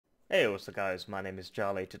Hey, what's up guys, my name is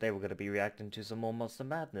Charlie. Today we're going to be reacting to some more Monster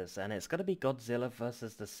Madness, and it's going to be Godzilla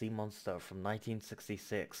vs. the Sea Monster from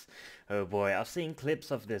 1966. Oh boy, I've seen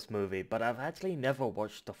clips of this movie, but I've actually never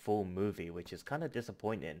watched the full movie, which is kind of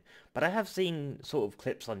disappointing. But I have seen sort of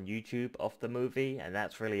clips on YouTube of the movie, and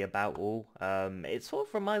that's really about all. It sort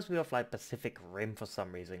of reminds me of like Pacific Rim for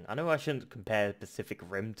some reason. I know I shouldn't compare Pacific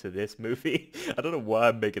Rim to this movie. I don't know why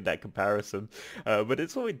I'm making that comparison, but it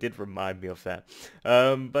sort of did remind me of that.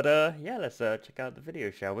 Yeah, let's check out the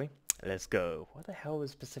video, shall we? Let's go. What the hell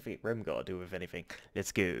has Pacific Rim got to do with anything?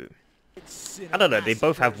 Let's go. I don't know, they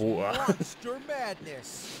both have water. Monster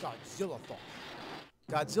Madness. Godzilla thought.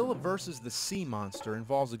 Godzilla vs. the Sea Monster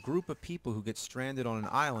involves a group of people who get stranded on an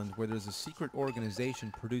island where there's a secret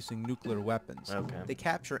organization producing nuclear weapons. Okay. They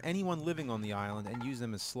capture anyone living on the island and use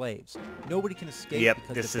them as slaves. Nobody can escape Yep,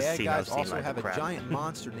 because the bad guys also have a giant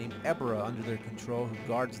monster named Ebra under their control who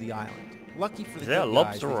guards the island. Lucky for the good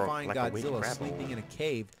guys, they find like Godzilla sleeping in a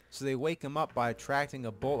cave, so they wake him up by attracting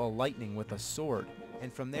a bolt of lightning with a sword.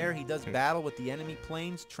 And from there, he does battle with the enemy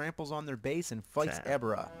planes, tramples on their base, and fights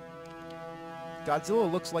Ebra. Godzilla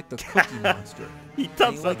looks like the Cookie Monster. He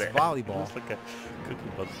does, he likes volleyball. Looks like a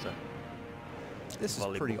Cookie Monster. This is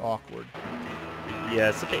pretty awkward. Yeah,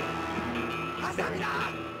 it's a bit...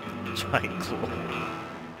 giant claw.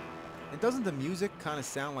 And doesn't the music kind of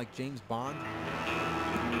sound like James Bond?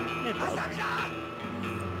 It does.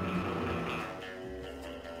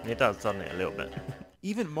 It does, doesn't it, a little bit?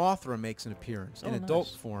 Even Mothra makes an appearance in adult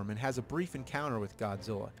form and has a brief encounter with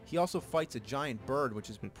Godzilla. He also fights a giant bird,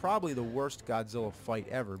 which is probably the worst Godzilla fight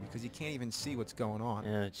ever because you can't even see what's going on.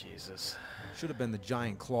 Oh, Jesus. Should have been the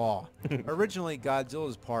giant claw. Originally,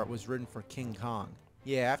 Godzilla's part was written for King Kong.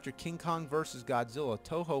 Yeah, after King Kong vs. Godzilla,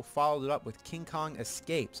 Toho followed it up with King Kong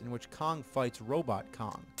Escapes, in which Kong fights Robot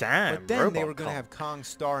Kong. Damn, but then they were going to have Kong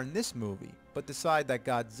star in this movie, but decide that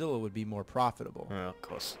Godzilla would be more profitable. Of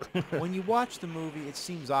course. When you watch the movie, it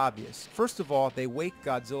seems obvious. First of all, they wake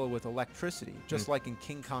Godzilla with electricity, just like in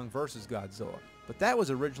King Kong vs. Godzilla. But that was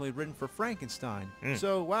originally written for Frankenstein.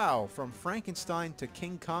 So, wow, from Frankenstein to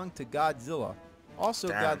King Kong to Godzilla. Also,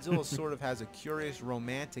 Godzilla sort of has a curious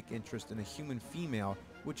romantic interest in a human female,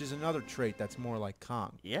 which is another trait that's more like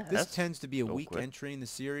Kong. Yeah, this tends to be a weak entry in the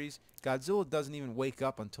series. Godzilla doesn't even wake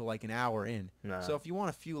up until like an hour in. So if you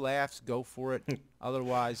want a few laughs, go for it.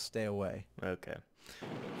 Otherwise, stay away. Okay.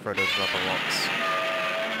 Throw those rubber locks.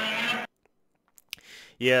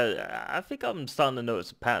 Yeah, I think I'm starting to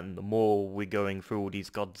notice a pattern. The more we're going through all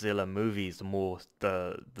these Godzilla movies, the more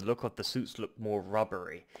the look of the suits look more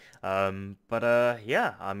rubbery.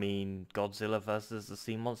 Yeah, I mean, Godzilla vs. the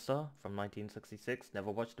Sea Monster from 1966.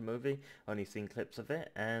 Never watched the movie, only seen clips of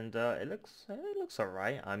it, and it looks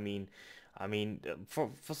alright. I mean,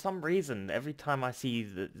 for some reason, every time I see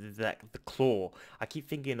the claw, I keep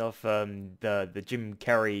thinking of the Jim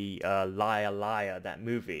Carrey Liar Liar, that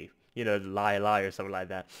movie. You know, the Liar Liar or something like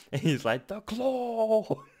that. And he's like, the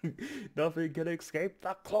claw! Nothing can escape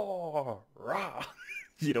the claw! Rah!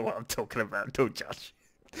 You know what I'm talking about, don't judge.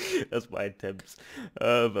 That's my attempts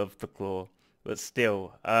of the claw. But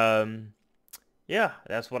still, yeah,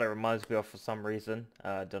 that's what it reminds me of for some reason.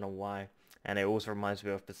 Don't know why. And it also reminds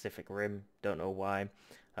me of Pacific Rim. Don't know why.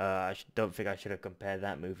 I don't think I should have compared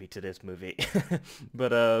that movie to this movie.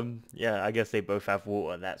 But, yeah, I guess they both have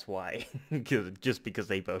water, that's why. Just because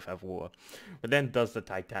they both have water. But then does the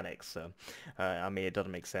Titanic, so, I mean, it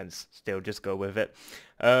doesn't make sense. Still, just go with it.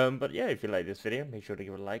 But yeah, if you like this video, make sure to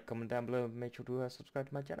give it a like, comment down below, and make sure to subscribe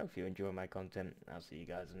to my channel if you enjoy my content. I'll see you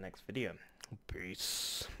guys in the next video.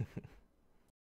 Peace.